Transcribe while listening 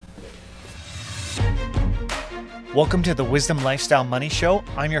Welcome to the Wisdom Lifestyle Money Show.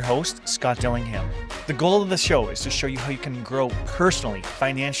 I'm your host, Scott Dillingham. The goal of the show is to show you how you can grow personally,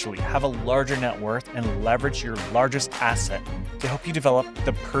 financially, have a larger net worth, and leverage your largest asset to help you develop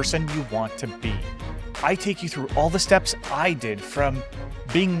the person you want to be. I take you through all the steps I did from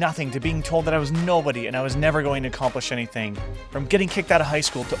being nothing to being told that I was nobody and I was never going to accomplish anything, from getting kicked out of high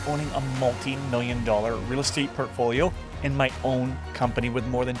school to owning a multi-million-dollar real estate portfolio in my own company with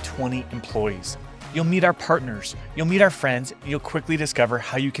more than 20 employees. You'll meet our partners, you'll meet our friends, and you'll quickly discover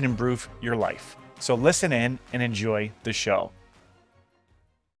how you can improve your life. So listen in and enjoy the show.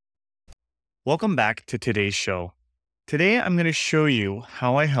 Welcome back to today's show. Today, I'm going to show you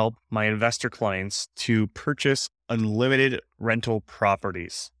how I help my investor clients to purchase unlimited rental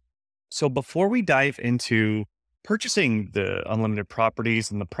properties. So before we dive into purchasing the unlimited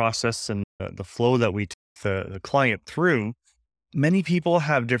properties and the process and the flow that we take the client through, many people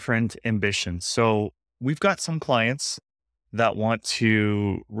have different ambitions. So we've got some clients that want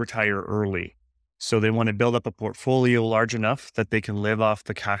to retire early. So they want to build up a portfolio large enough that they can live off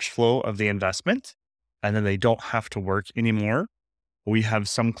the cash flow of the investment, and then they don't have to work anymore. We have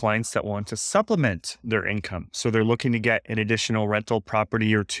some clients that want to supplement their income. So they're looking to get an additional rental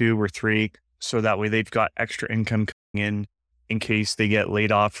property or 2 or 3, so that way they've got extra income coming in case they get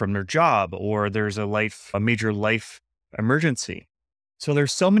laid off from their job or there's a major life emergency. So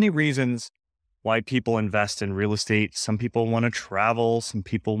there's so many reasons why people invest in real estate. Some people want to travel. Some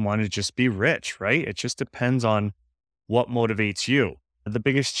people want to just be rich, right? It just depends on what motivates you. The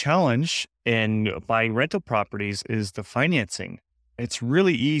biggest challenge in buying rental properties is the financing. It's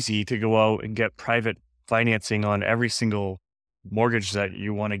really easy to go out and get private financing on every single mortgage that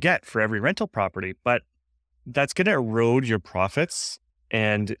you want to get for every rental property, but that's going to erode your profits,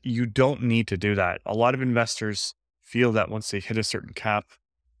 and you don't need to do that. A lot of investors feel that once they hit a certain cap,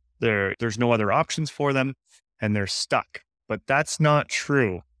 there's no other options for them and they're stuck. But that's not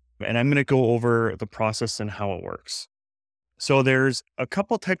true. And I'm going to go over the process and how it works. So there's a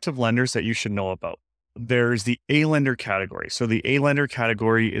couple types of lenders that you should know about. There's the A lender category. So the A lender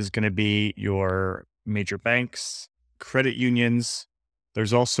category is going to be your major banks, credit unions.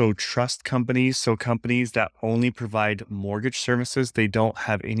 There's also trust companies. So companies that only provide mortgage services. They don't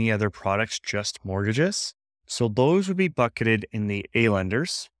have any other products, just mortgages. So those would be bucketed in the A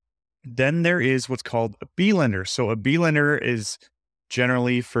lenders. Then there is what's called a B lender. So a B lender is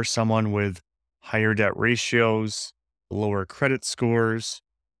generally for someone with higher debt ratios, lower credit scores,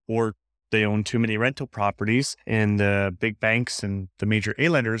 or they own too many rental properties, and the big banks and the major A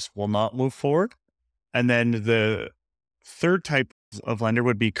lenders will not move forward. And then the third type of lender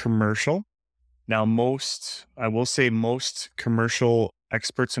would be commercial. Now, most commercial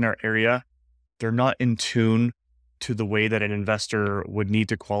experts in our area, they're not in tune to the way that an investor would need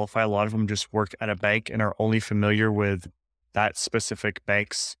to qualify. A lot of them just work at a bank and are only familiar with that specific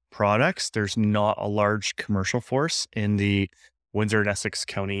bank's products. There's not a large commercial force in the Windsor and Essex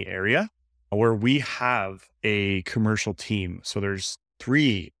County area where we have a commercial team. So there's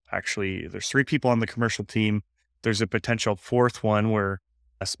three people on the commercial team. There's a potential fourth one where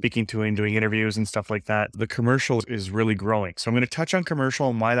speaking to and doing interviews and stuff like that. The commercial is really growing. So I'm going to touch on commercial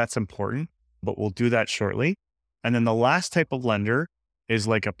and why that's important, but we'll do that shortly. And then the last type of lender is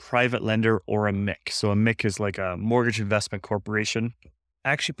like a private lender or a MIC. So a MIC is like a mortgage investment corporation.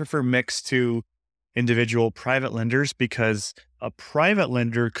 I actually prefer MICs to individual private lenders because a private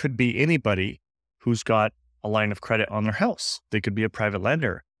lender could be anybody who's got a line of credit on their house. They could be a private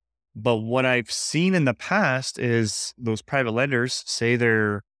lender. But what I've seen in the past is those private lenders say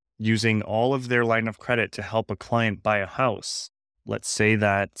they're using all of their line of credit to help a client buy a house. Let's say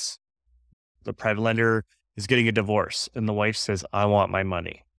that the private lender is getting a divorce and the wife says, I want my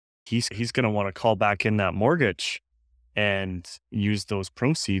money. He's going to want to call back in that mortgage and use those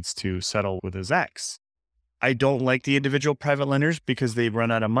proceeds to settle with his ex. I don't like the individual private lenders because they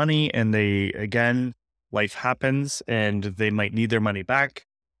run out of money and life happens and they might need their money back.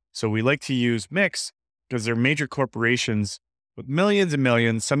 So we like to use MICs because they're major corporations with millions and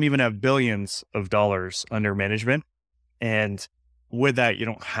millions. Some even have billions of dollars under management. And with that, you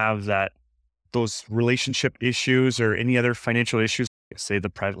don't have those relationship issues or any other financial issues. Say the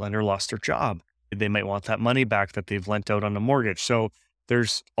private lender lost their job. They might want that money back that they've lent out on a mortgage. So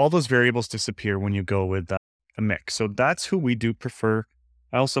there's all those variables disappear when you go with a MIC. So that's who we do prefer.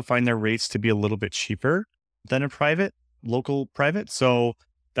 I also find their rates to be a little bit cheaper than a local private. So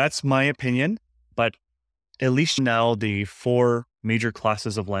that's my opinion, but at least now the 4 major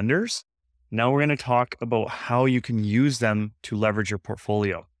classes of lenders. Now we're going to talk about how you can use them to leverage your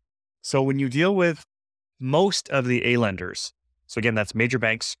portfolio. So when you deal with most of the A lenders, so again, that's major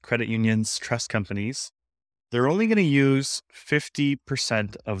banks, credit unions, trust companies, they're only going to use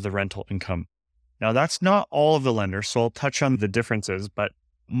 50% of the rental income. Now, that's not all of the lenders, so I'll touch on the differences, but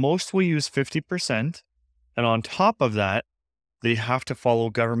most will use 50%. And on top of that, they have to follow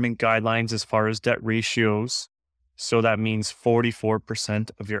government guidelines as far as debt ratios. So that means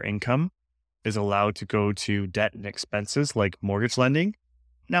 44% of your income is allowed to go to debt and expenses like mortgage lending.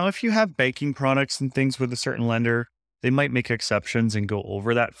 Now, if you have banking products and things with a certain lender, they might make exceptions and go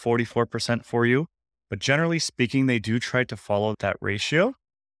over that 44% for you. But generally speaking, they do try to follow that ratio.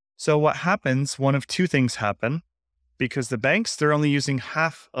 So what happens, one of two things happen, because the banks, they're only using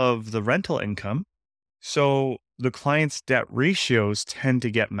half of the rental income. So the client's debt ratios tend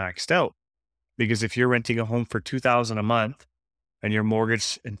to get maxed out. Because if you're renting a home for $2,000 a month and your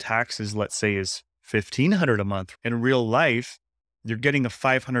mortgage and taxes, let's say, is $1,500 a month, in real life, you're getting a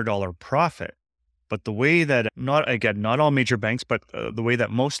 $500 profit. But the way that, not all major banks, but the way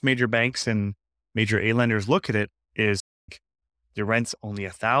that most major banks and major A lenders look at it is your rent's only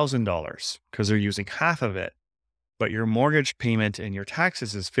 $1,000 because they're using half of it, but your mortgage payment and your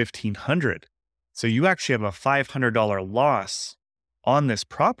taxes is $1,500. So you actually have a $500 loss on this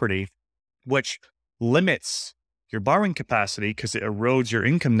property, which limits your borrowing capacity because it erodes your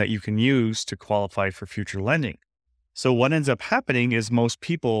income that you can use to qualify for future lending. So what ends up happening is most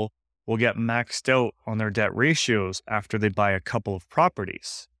people will get maxed out on their debt ratios after they buy a couple of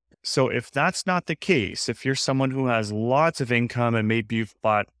properties. So if that's not the case, if you're someone who has lots of income and maybe you've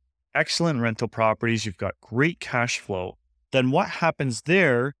bought excellent rental properties, you've got great cash flow, then what happens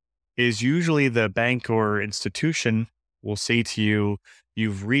there is usually the bank or institution will say to you,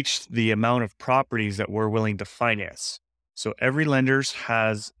 you've reached the amount of properties that we're willing to finance. So every lenders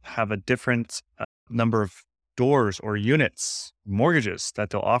have a different number of doors or units, mortgages that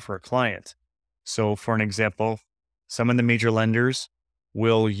they'll offer a client. So for an example, some of the major lenders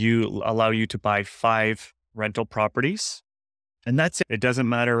will allow you to buy 5 rental properties. And that's it. It doesn't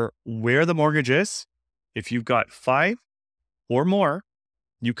matter where the mortgage is. If you've got 5 or more,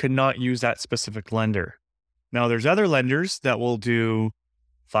 you cannot use that specific lender. Now, there's other lenders that will do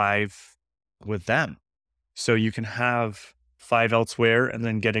 5 with them. So you can have 5 elsewhere and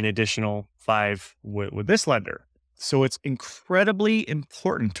then get an additional 5 with this lender. So it's incredibly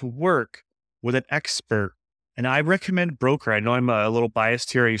important to work with an expert. And I recommend broker. I know I'm a little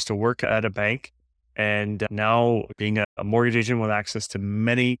biased here. I used to work at a bank, and now being a mortgage agent with access to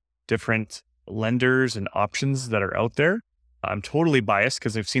many different lenders and options that are out there, I'm totally biased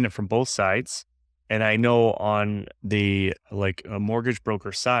because I've seen it from both sides. And I know on the a mortgage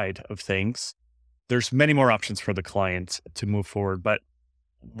broker side of things, there's many more options for the client to move forward. But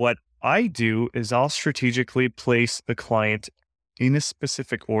what I do is I'll strategically place the client in a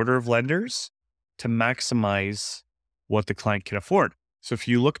specific order of lenders to maximize what the client can afford. So if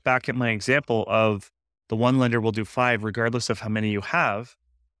you look back at my example of the one lender will do 5, regardless of how many you have,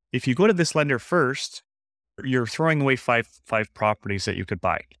 if you go to this lender first, you're throwing away five properties that you could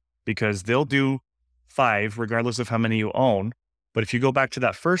buy because they'll do 5, regardless of how many you own. But if you go back to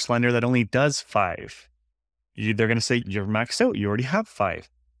that first lender that only does 5, they're going to say you're maxed out. You already have 5.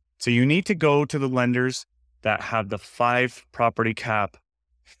 So you need to go to the lenders that have the 5 property cap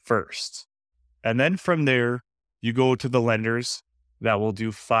first. And then from there, you go to the lenders that will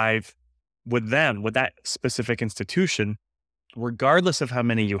do 5 with them, with that specific institution, regardless of how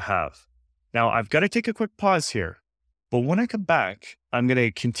many you have. Now, I've got to take a quick pause here. But when I come back, I'm going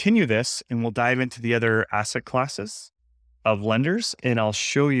to continue this and we'll dive into the other asset classes of lenders. And I'll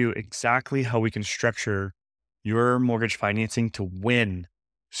show you exactly how we can structure your mortgage financing to win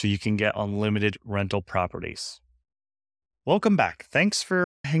so you can get unlimited rental properties. Welcome back. Thanks for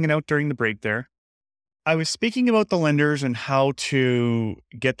hanging out during the break there. I was speaking about the lenders and how to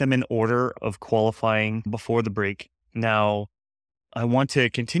get them in order of qualifying before the break. Now, I want to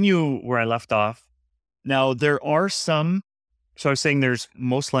continue where I left off. Now, there are some, so I was saying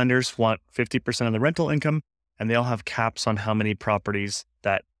most lenders want 50% of the rental income, and they'll have caps on how many properties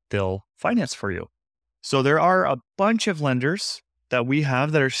that they'll finance for you. So there are a bunch of lenders that we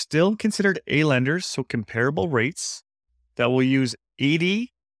have that are still considered A lenders, so comparable rates, that will use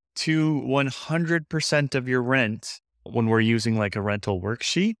 80 to 100% of your rent when we're using like a rental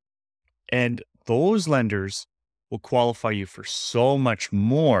worksheet. And those lenders will qualify you for so much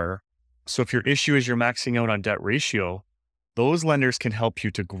more. So if your issue is you're maxing out on debt ratio, those lenders can help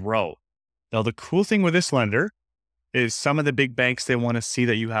you to grow. Now, the cool thing with this lender is some of the big banks, they want to see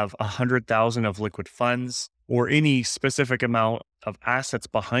that you have 100,000 of liquid funds or any specific amount of assets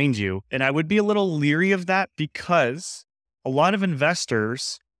behind you. And I would be a little leery of that because a lot of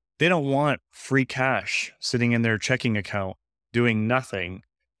investors, they don't want free cash sitting in their checking account doing nothing.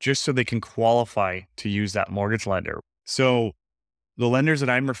 just so they can qualify to use that mortgage lender. So the lenders that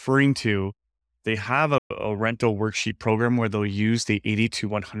I'm referring to, they have a rental worksheet program where they'll use the 80 to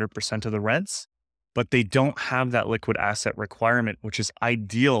 100% of the rents, but they don't have that liquid asset requirement, which is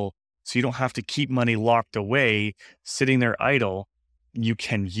ideal. So you don't have to keep money locked away, sitting there idle. You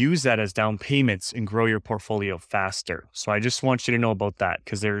can use that as down payments and grow your portfolio faster. So I just want you to know about that,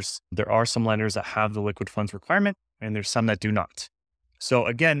 because there are some lenders that have the liquid funds requirement and there's some that do not. So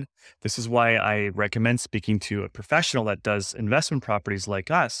again, this is why I recommend speaking to a professional that does investment properties like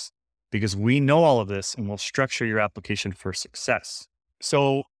us, because we know all of this and we'll structure your application for success.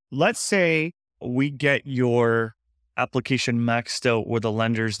 So let's say we get your application maxed out with the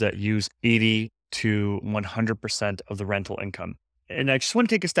lenders that use 80 to 100% of the rental income. And I just want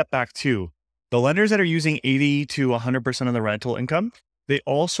to take a step back too. The lenders that are using 80 to 100% of the rental income, they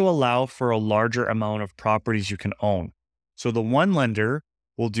also allow for a larger amount of properties you can own. So the one lender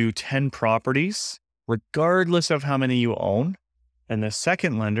will do 10 properties, regardless of how many you own. And the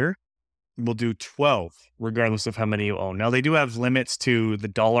second lender will do 12, regardless of how many you own. Now, they do have limits to the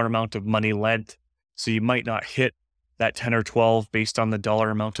dollar amount of money lent. So you might not hit that 10 or 12 based on the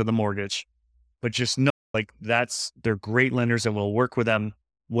dollar amount of the mortgage. But just know, they're great lenders and we'll work with them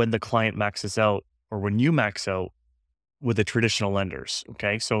when the client maxes out or when you max out with the traditional lenders.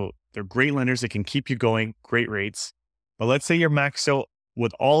 Okay. So they're great lenders that can keep you going, great rates. But let's say you're maxed out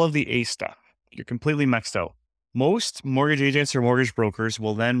with all of the A stuff. You're completely maxed out. Most mortgage agents or mortgage brokers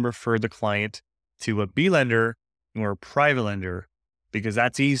will then refer the client to a B lender or a private lender because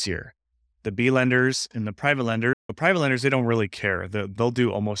that's easier. The B lenders and the private lenders, they don't really care. They'll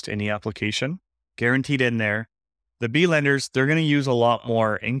do almost any application, guaranteed in there. The B lenders, they're going to use a lot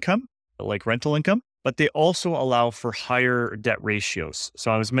more income, like rental income, but they also allow for higher debt ratios. So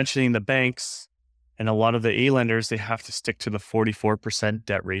I was mentioning the banks. And a lot of the A lenders, they have to stick to the 44%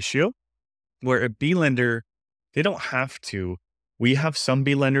 debt ratio, where a B lender, they don't have to. We have some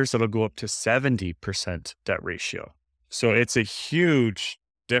B lenders that'll go up to 70% debt ratio. So it's a huge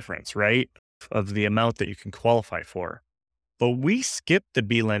difference, right? Of the amount that you can qualify for. But we skip the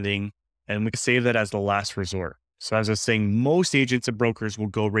B lending and we save that as the last resort. So as I was saying, most agents and brokers will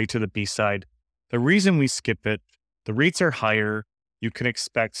go right to the B side. The reason we skip it, the rates are higher. You can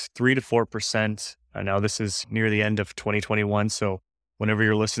expect 3 to 4%. Now this is near the end of 2021. So whenever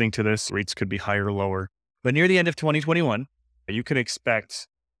you're listening to this, rates could be higher or lower. But near the end of 2021, you can expect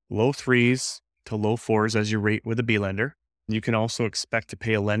low 3s to low 4s as your rate with a B lender. You can also expect to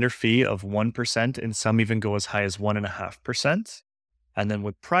pay a lender fee of 1%, and some even go as high as 1.5%. And then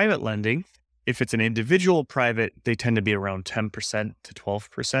with private lending, if it's an individual private, they tend to be around 10% to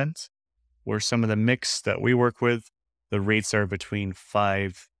 12%, where some of the mix that we work with, the rates are between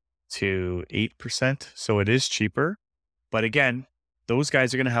 5 to 8%. So it is cheaper. But again, those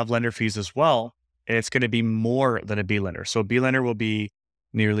guys are going to have lender fees as well. And it's going to be more than a B lender. So a B lender will be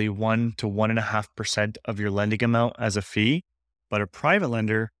nearly 1 to 1.5% of your lending amount as a fee. But a private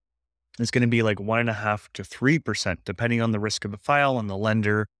lender is going to be like 1.5 to 3%, depending on the risk of the file and the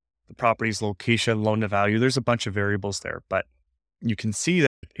lender, the property's location, loan to value. There's a bunch of variables there, but you can see that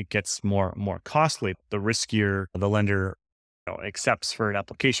it gets more costly the riskier the lender accepts for an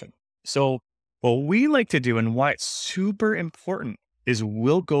application. So what we like to do and why it's super important is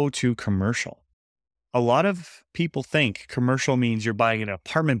we'll go to commercial. A lot of people think commercial means you're buying an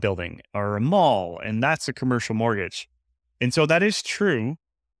apartment building or a mall, and that's a commercial mortgage. And so that is true,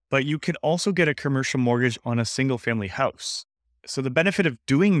 but you can also get a commercial mortgage on a single family house. So the benefit of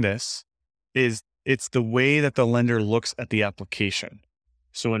doing this is it's the way that the lender looks at the application.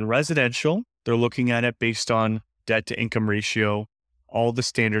 So in residential, they're looking at it based on debt to income ratio, all the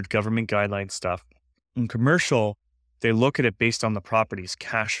standard government guideline stuff. In commercial, they look at it based on the property's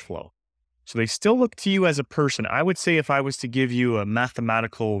cash flow. So they still look to you as a person. I would say if I was to give you a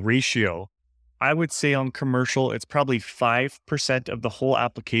mathematical ratio, I would say on commercial, it's probably 5% of the whole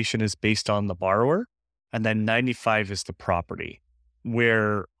application is based on the borrower, and then 95 is the property.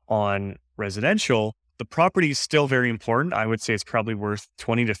 Where on residential, the property is still very important. I would say it's probably worth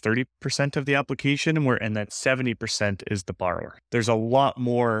 20 to 30% of the application, and that 70% is the borrower. There's a lot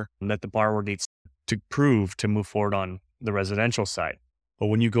more that the borrower needs to prove to move forward on the residential side. But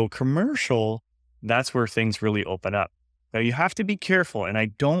when you go commercial, that's where things really open up. Now you have to be careful, and I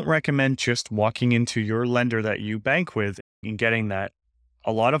don't recommend just walking into your lender that you bank with and getting that.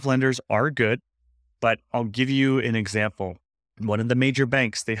 A lot of lenders are good, but I'll give you an example. One of the major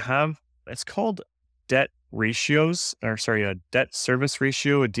banks, they have, it's called debt service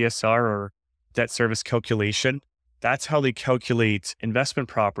ratio, a DSR, or debt service calculation. That's how they calculate investment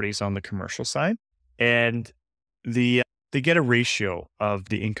properties on the commercial side. And the they get a ratio of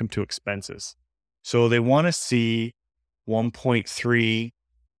the income to expenses. So they want to see 1.3.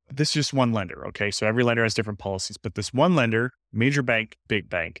 This is just one lender. Okay. So every lender has different policies, but this one lender, major bank, big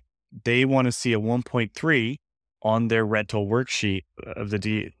bank, they want to see a 1.3 on their rental worksheet of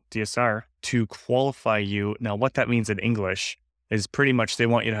the DSR to qualify you. Now, what that means in English is pretty much they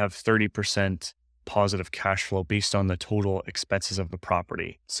want you to have 30% positive cash flow based on the total expenses of the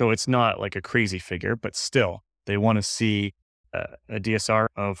property. So it's not like a crazy figure, but still they want to see a DSR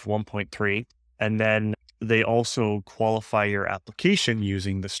of 1.3. And then they also qualify your application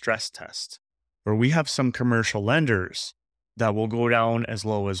using the stress test, where we have some commercial lenders that will go down as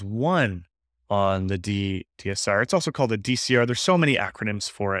low as 1 on the DSR. It's also called a DCR. There's so many acronyms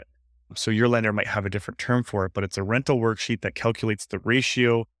for it. So your lender might have a different term for it, but it's a rental worksheet that calculates the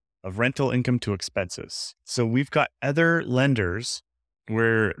ratio of rental income to expenses. So we've got other lenders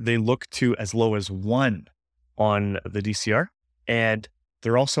where they look to as low as 1 on the DCR, and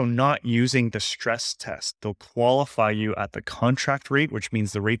they're also not using the stress test. They'll qualify you at the contract rate, which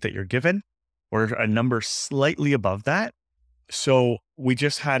means the rate that you're given, or a number slightly above that. So we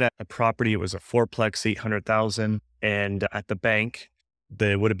just had a property, it was a fourplex, 800,000. And at the bank,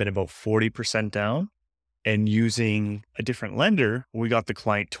 there would have been about 40% down. And using a different lender, we got the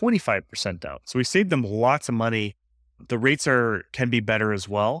client 25% down. So we saved them lots of money. The rates can be better as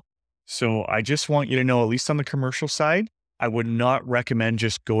well. So I just want you to know, at least on the commercial side, I would not recommend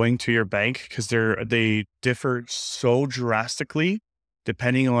just going to your bank because they differ so drastically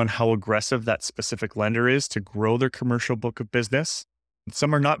depending on how aggressive that specific lender is to grow their commercial book of business.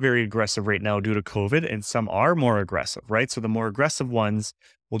 Some are not very aggressive right now due to COVID, and some are more aggressive, right? So the more aggressive ones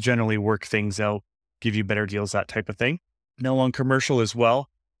will generally work things out, give you better deals, that type of thing. Now on commercial as well,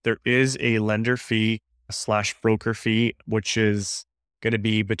 there is a lender fee / broker fee, which is going to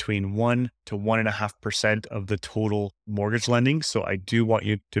be between 1 to 1.5% of the total mortgage lending. So I do want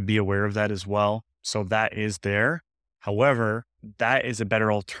you to be aware of that as well. So that is there. However, that is a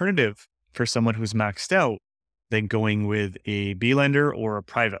better alternative for someone who's maxed out than going with a B lender or a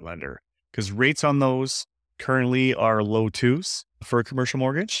private lender, because rates on those currently are low 2s for a commercial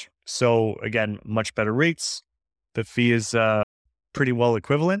mortgage. So again, much better rates. The fee is pretty well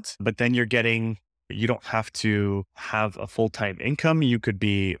equivalent, but then you don't have to have a full-time income. You could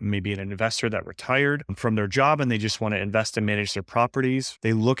be maybe an investor that retired from their job and they just want to invest and manage their properties.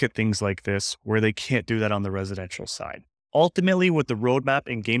 They look at things like this where they can't do that on the residential side. Ultimately, with the roadmap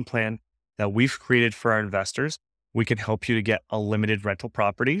and game plan that we've created for our investors, we can help you to get unlimited rental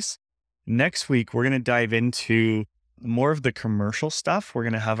properties. Next week, we're going to dive into more of the commercial stuff. We're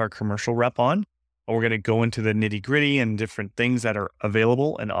going to have our commercial rep on, and we're going to go into the nitty-gritty and different things that are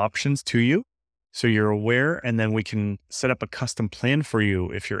available and options to you, so you're aware, and then we can set up a custom plan for you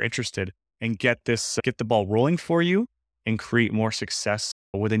if you're interested and get the ball rolling for you and create more success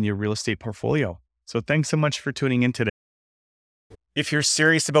within your real estate portfolio. So thanks so much for tuning in today. If you're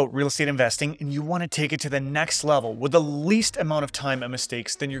serious about real estate investing and you want to take it to the next level with the least amount of time and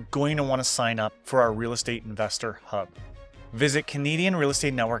mistakes, then you're going to want to sign up for our Real Estate Investor Hub. Visit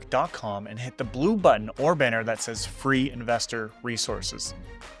CanadianRealEstateNetwork.com and hit the blue button or banner that says Free Investor Resources.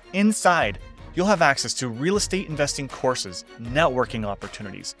 Inside, you'll have access to real estate investing courses, networking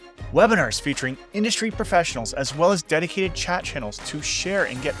opportunities, webinars featuring industry professionals, as well as dedicated chat channels to share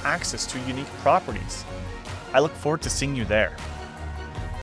and get access to unique properties. I look forward to seeing you there.